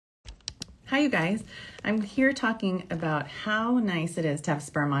Hi, you guys. I'm here talking about how nice it is to have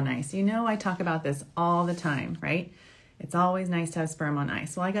sperm on ice. You know, I talk about this all the time, right? It's always nice to have sperm on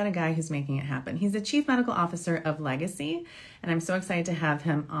ice. Well, I got a guy who's making it happen. He's the Chief Medical Officer of Legacy, and I'm so excited to have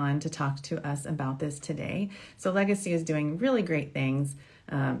him on to talk to us about this today. So Legacy is doing really great things,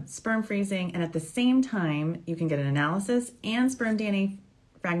 sperm freezing, and at the same time, you can get an analysis and sperm DNA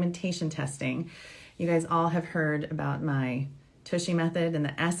fragmentation testing. You guys all have heard about my Tushy method, and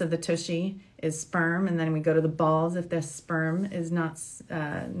the S of the Tushy is sperm, and then we go to the balls if the sperm is not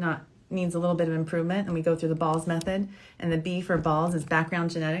needs a little bit of improvement, and we go through the balls method, and the B for balls is background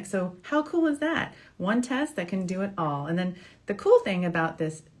genetics. So how cool is that? One test that can do it all. And then the cool thing about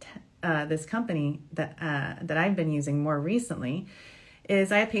this this company that I've been using more recently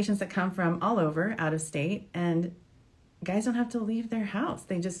is I have patients that come from all over, out of state, and guys don't have to leave their house.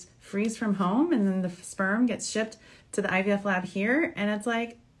 They just freeze from home, and then the sperm gets shipped to the IVF lab here, and it's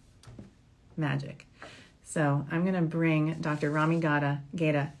like magic. So I'm gonna bring Dr. Ramy Ghayda,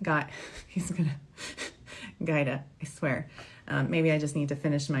 I swear. Maybe I just need to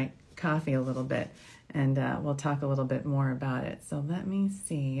finish my coffee a little bit, and we'll talk a little bit more about it. So let me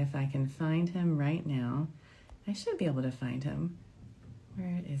see if I can find him right now. I should be able to find him.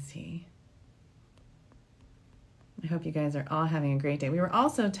 Where is he? I hope you guys are all having a great day. We were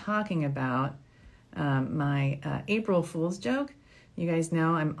also talking about my April Fool's joke. You guys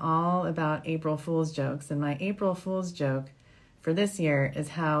know I'm all about April Fool's jokes, and my April Fool's joke for this year is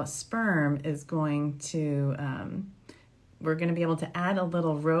how sperm is going to, we're going to be able to add a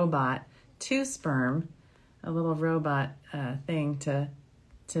little robot to sperm, a little robot thing to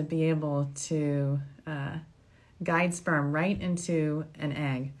be able to guide sperm right into an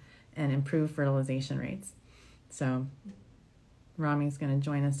egg and improve fertilization rates. So Ramy's going to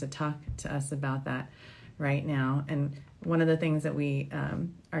join us to talk to us about that right now. And one of the things that we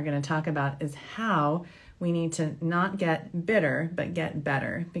are going to talk about is how we need to not get bitter, but get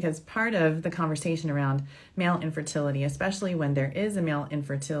better. Because part of the conversation around male infertility, especially when there is a male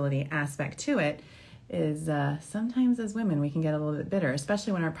infertility aspect to it, is sometimes as women we can get a little bit bitter,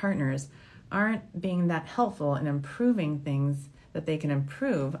 especially when our partners aren't being that helpful in improving things that they can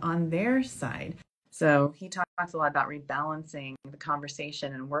improve on their side. So he talks a lot about rebalancing the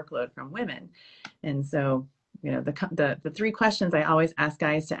conversation and workload from women. And so, you know, the three questions I always ask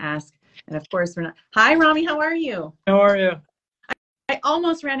guys to ask, and of course we're not, hi Ramy, how are you? How are you? I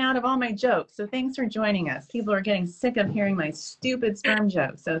almost ran out of all my jokes, so thanks for joining us. People are getting sick of hearing my stupid sperm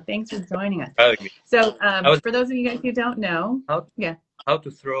jokes, so thanks for joining us. So for those of you guys who don't know, how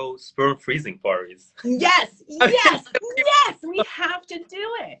to throw sperm freezing parties. Yes, yes, yes, we have to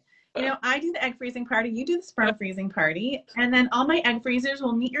do it. You know, I do the egg freezing party, you do the sperm freezing party, and then all my egg freezers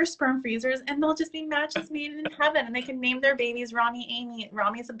will meet your sperm freezers, and they'll just be matches made in heaven, and they can name their babies Ramy, Amy.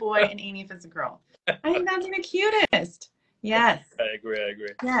 Ramy's a boy, and Amy if it's a girl. I think that's the cutest. Yes. I agree.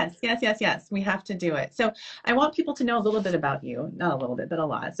 Yes. We have to do it. So I want people to know a little bit about you. Not a little bit, but a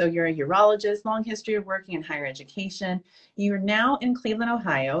lot. So you're a urologist, long history of working in higher education. You're now in Cleveland,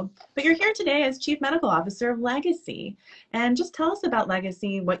 Ohio, but you're here today as Chief Medical Officer of Legacy. And just tell us about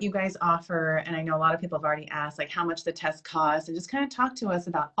Legacy, what you guys offer. And I know a lot of people have already asked, like, how much the test costs, and just kind of talk to us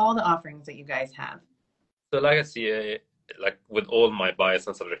about all the offerings that you guys have. So Legacy, like with all my bias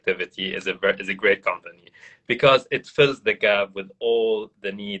and subjectivity, is a great company because it fills the gap with all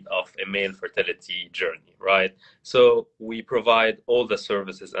the need of a male fertility journey, right? So we provide all the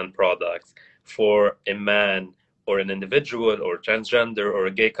services and products for a man or an individual or transgender or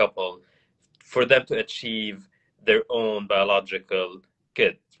a gay couple for them to achieve their own biological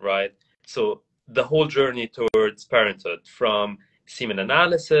kid, right? So the whole journey towards parenthood, from semen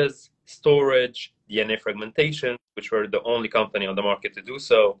analysis, storage, DNA fragmentation, which we're the only company on the market to do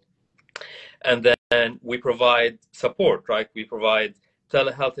so. And then we provide support, right? We provide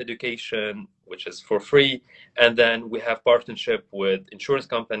telehealth education, which is for free. And then we have partnership with insurance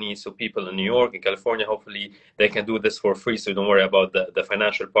companies. So people in New York and California, hopefully they can do this for free. So don't worry about the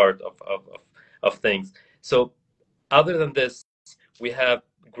financial part of things. So other than this, we have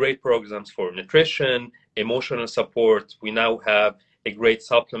great programs for nutrition, emotional support. We now have a great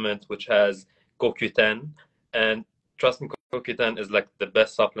supplement which has CoQ10, and trust me, CoQ10 is like the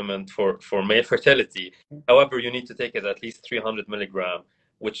best supplement for male fertility. However, you need to take it at least 300 milligram,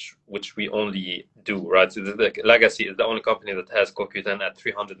 which we only do, right? So the Legacy is the only company that has CoQ10 at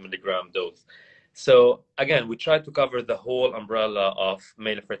 300 milligram dose. So again, we try to cover the whole umbrella of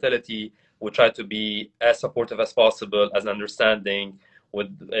male fertility. We try to be as supportive as possible, as understanding,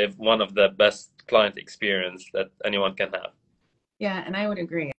 with one of the best client experience that anyone can have. Yeah, and I would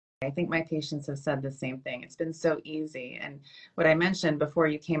agree. I think my patients have said the same thing. It's been so easy. And what I mentioned before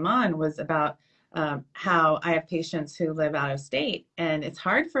you came on was about how I have patients who live out of state, and it's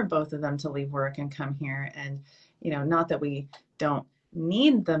hard for both of them to leave work and come here. And, you know, not that we don't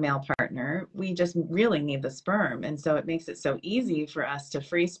need the male partner, we just really need the sperm. And so it makes it so easy for us to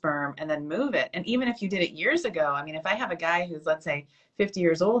freeze sperm and then move it. And even if you did it years ago, I mean, if I have a guy who's, let's say, 50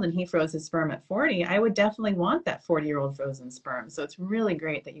 years old and he froze his sperm at 40, I would definitely want that 40-year-old frozen sperm. So it's really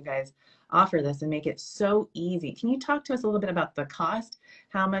great that you guys offer this and make it so easy. Can you talk to us a little bit about the cost?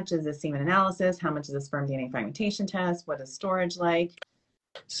 How much is the semen analysis? How much is the sperm DNA fragmentation test? What is storage like?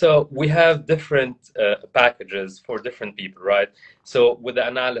 So we have different packages for different people, right? So with the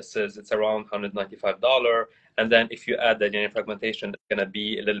analysis, it's around $195. And then if you add the DNA fragmentation, it's going to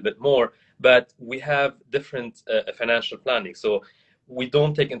be a little bit more. But we have different financial planning. So we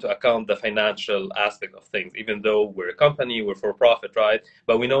don't take into account the financial aspect of things, even though we're a company, we're for profit, right?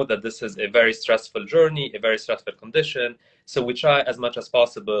 But we know that this is a very stressful journey, a very stressful condition. So we try as much as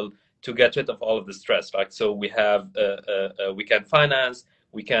possible to get rid of all of the stress, right? So we have, we can finance,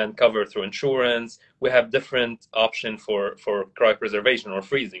 we can cover through insurance. We have different options for cryopreservation or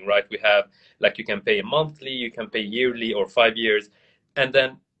freezing, right? We have, like, you can pay monthly, you can pay yearly or 5 years. And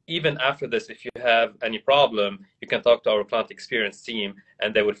then even after this, if you have any problem, you can talk to our client experience team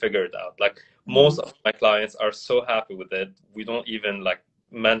and they will figure it out. Like, most of my clients are so happy with it. We don't even like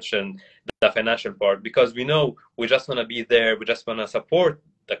mention the financial part because we know we just want to be there. We just want to support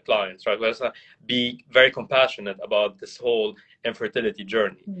the clients, right? We just want to be very compassionate about this whole infertility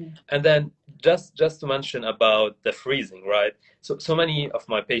journey. And then just to mention about the freezing, right? So many of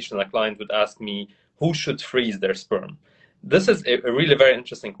my patients, like clients, would ask me, who should freeze their sperm? This is a really very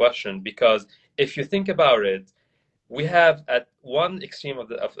interesting question because if you think about it, we have at one extreme of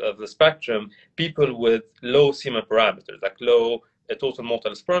the spectrum people with low semen parameters, like low total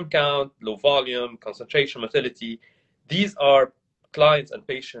mortal sperm count, low volume, concentration, motility. These are clients and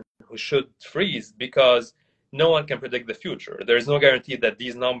patients who should freeze because no one can predict the future. There is no guarantee that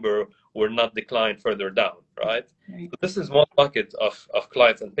these numbers will not decline further down, right? So this is one bucket of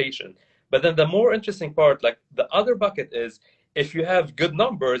clients and patients. But then the more interesting part, like the other bucket is if you have good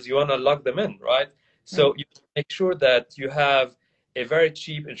numbers, you want to lock them in, right? So you make sure that you have a very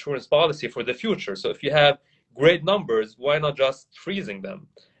cheap insurance policy for the future. So if you have great numbers, why not just freezing them?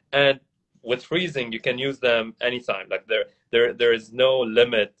 And with freezing, you can use them anytime. Like there is no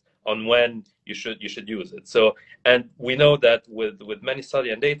limit on when you should use it. So, and we know that with many study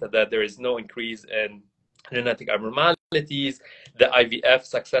and data that there is no increase in genetic abnormalities. The IVF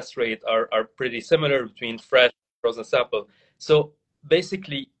success rate are pretty similar between fresh and frozen sample. So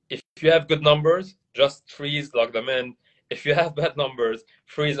basically, if you have good numbers, just freeze, lock them in. If you have bad numbers,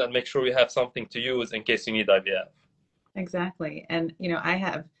 freeze and make sure you have something to use in case you need IVF. Exactly. And, you know, I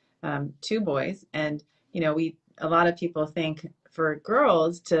have 2 boys, and, you know, a lot of people think for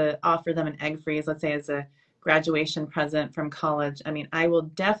girls to offer them an egg freeze, let's say as a graduation present from college. I mean, I will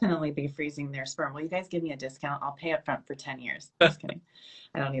definitely be freezing their sperm. Will you guys give me a discount? I'll pay up front for 10 years. Just kidding.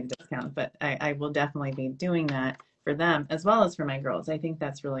 I don't need a discount, but I will definitely be doing that for them as well as for my girls. I think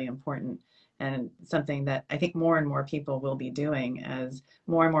that's really important and something that I think more and more people will be doing as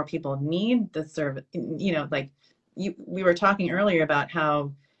more and more people need the service. You know, like we were talking earlier about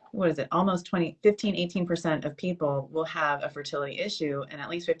how, what is it, almost 18% of people will have a fertility issue, and at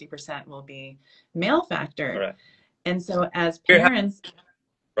least 50% will be male factor. Correct. And so as parents,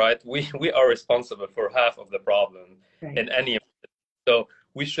 right, we are responsible for half of the problem in any. So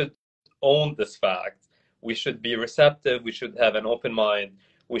we should own this fact. We should be receptive. We should have an open mind.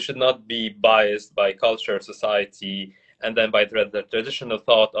 We should not be biased by culture, society, and then by the traditional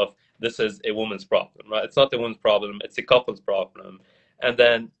thought of this is a woman's problem, right? It's not a woman's problem. It's a couple's problem. And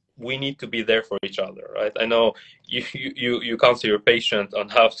then we need to be there for each other, right? I know you counsel your patient on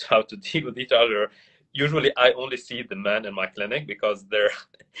how to deal with each other. Usually, I only see the men in my clinic because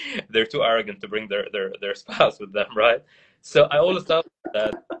they're too arrogant to bring their spouse with them, right? So I always tell them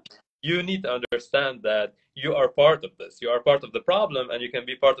that you need to understand that you are part of this. You are part of the problem, and you can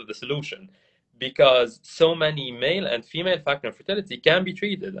be part of the solution. Because so many male and female factor infertility can be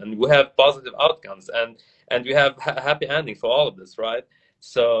treated, and we have positive outcomes, and we have happy ending for all of this, right?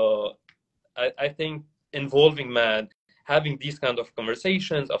 So I think involving men, having these kind of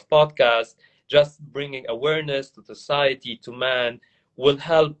conversations, of podcasts, just bringing awareness to society, to man, will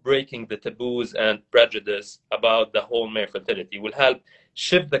help breaking the taboos and prejudice about the whole male fertility, will help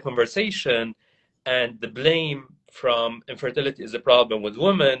shift the conversation and the blame from infertility is a problem with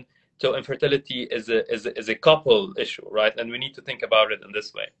women to infertility is a couple issue, right? And we need to think about it in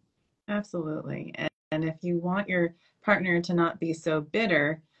this way. Absolutely. And if you want your partner to not be so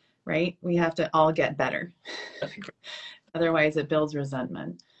bitter, right? We have to all get better. Otherwise, it builds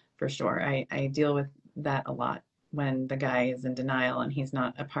resentment for sure. I deal with that a lot when the guy is in denial and he's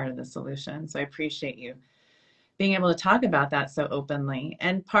not a part of the solution. So I appreciate you being able to talk about that so openly.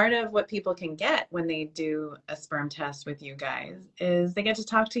 And part of what people can get when they do a sperm test with you guys is they get to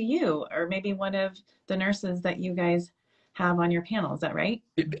talk to you or maybe one of the nurses that you guys have on your panel. Is that right?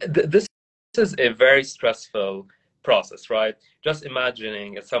 This is a very stressful process, right? Just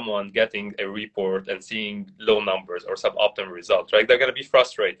imagining someone getting a report and seeing low numbers or suboptimal results, right? They're going to be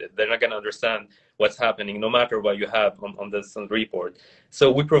frustrated. They're not going to understand what's happening, no matter what you have on this report.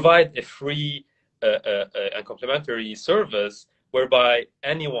 So we provide a free and complimentary service whereby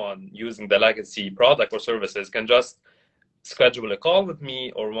anyone using the legacy product or services can just schedule a call with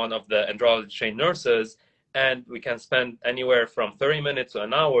me or one of the andrology trained nurses, and we can spend anywhere from 30 minutes to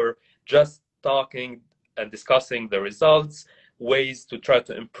an hour just talking and discussing the results, ways to try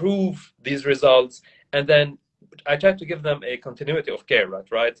to improve these results, and then I try to give them a continuity of care,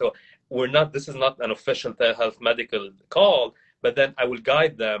 right? So this is not an official telehealth medical call, but then I will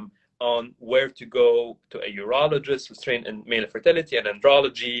guide them on where to go to a urologist who's trained in male fertility and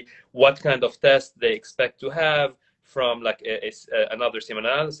andrology, what kind of test they expect to have, from like another semen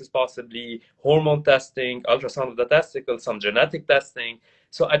analysis, possibly hormone testing, ultrasound of the testicles, some genetic testing.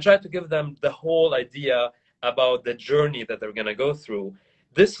 So I try to give them the whole idea about the journey that they're going to go through.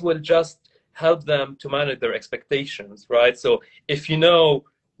 This will just help them to manage their expectations, right? So if you know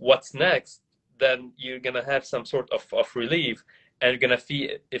what's next, then you're going to have some sort of relief, and you're going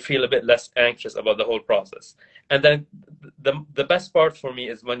to feel a bit less anxious about the whole process. And then the best part for me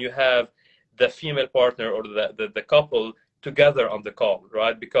is when you have the female partner or the couple together on the call,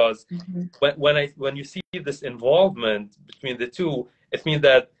 right? Because when you see this involvement between the two, it means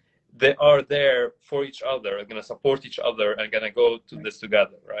that they are there for each other, are going to support each other, and going to go to this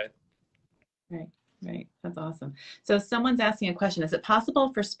together, right? Right. That's awesome. So someone's asking a question. Is it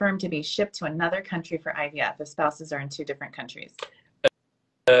possible for sperm to be shipped to another country for IVF if spouses are in two different countries?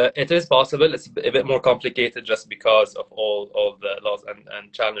 It is possible. It's a bit more complicated just because of all the laws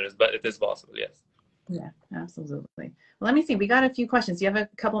and challenges, but it is possible, yes. Yeah, absolutely. Well, let me see. We got a few questions. Do you have a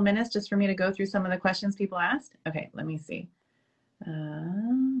couple minutes just for me to go through some of the questions people asked? Okay, let me see.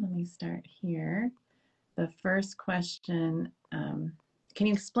 Let me start here. The first question, can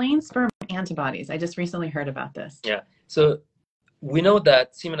you explain sperm antibodies? I just recently heard about this. Yeah, so we know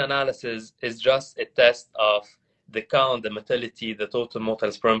that semen analysis is just a test of the count, the motility, the total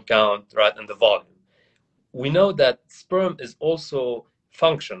motile sperm count, right, and the volume. We know that sperm is also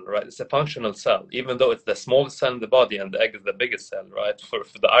function, right? It's a functional cell, even though it's the smallest cell in the body and the egg is the biggest cell, right? For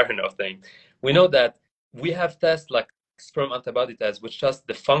the irony of things, we know that we have tests like sperm antibody tests, which test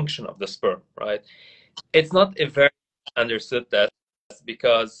the function of the sperm, right? It's not a very understood test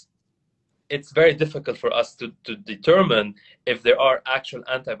because it's very difficult for us to determine if there are actual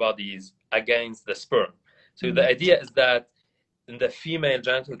antibodies against the sperm. So the idea is that in the female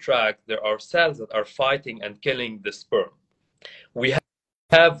genital tract, there are cells that are fighting and killing the sperm. We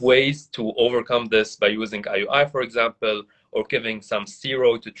have ways to overcome this by using IUI, for example, or giving some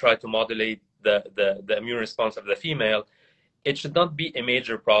steroid to try to modulate the immune response of the female. It should not be a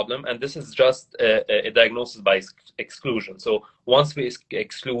major problem, and this is just a diagnosis by exclusion. So once we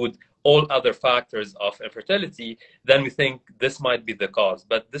exclude all other factors of infertility, then we think this might be the cause,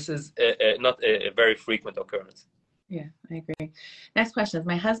 but this is not a very frequent occurrence. Yeah, I agree. Next question is,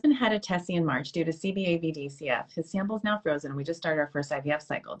 my husband had a TESE in March due to CBAVD-CF. His sample is now frozen. We just started our first IVF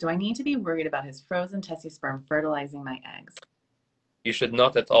cycle. Do I need to be worried about his frozen TESE sperm fertilizing my eggs? You should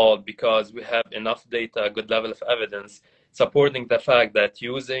not at all, because we have enough data, a good level of evidence supporting the fact that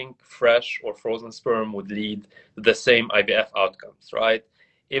using fresh or frozen sperm would lead to the same IVF outcomes, right?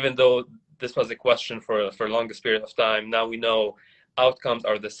 Even though this was a question for the longest period of time, now we know outcomes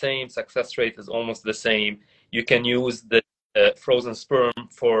are the same, success rate is almost the same. You can use the frozen sperm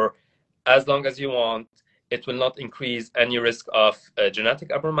for as long as you want. It will not increase any risk of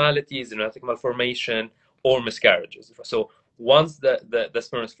genetic abnormalities, genetic malformation, or miscarriages. So once the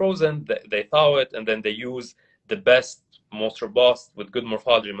sperm is frozen, they thaw it, and then they use the best, most robust, with good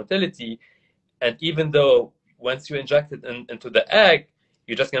morphology and motility. And even though once you inject it into the egg,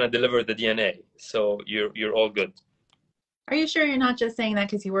 you're just going to deliver the DNA. So you're all good. Are you sure you're not just saying that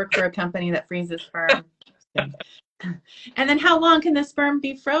because you work for a company that freezes sperm? And then how long can the sperm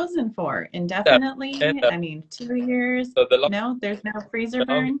be frozen for? Indefinitely? I mean, 2 years? So no, there's no freezer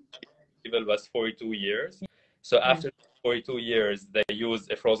burn? It was 42 years. So after 42 years, they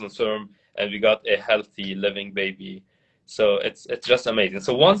used a frozen sperm, and we got a healthy living baby. So it's just amazing.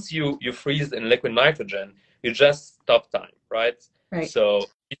 So once you freeze in liquid nitrogen, you just stop time, right? Right. So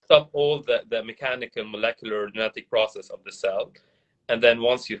you stop all the mechanical, molecular, genetic process of the cell. And then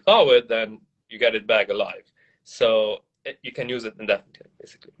once you thaw it, then you get it back alive. So you can use it indefinitely,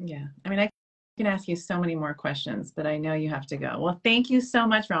 basically. Yeah. I mean, I can ask you so many more questions, but I know you have to go. Well, thank you so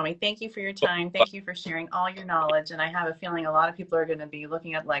much, Ramy. Thank you for your time. Thank you for sharing all your knowledge. And I have a feeling a lot of people are going to be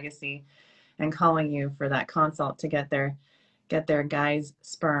looking at Legacy and calling you for that consult to get their guy's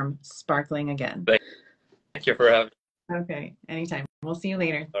sperm sparkling again. Thank you for having me. Okay, anytime. We'll see you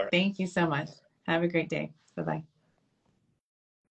later. All right. Thank you so much. Have a great day. Bye-bye.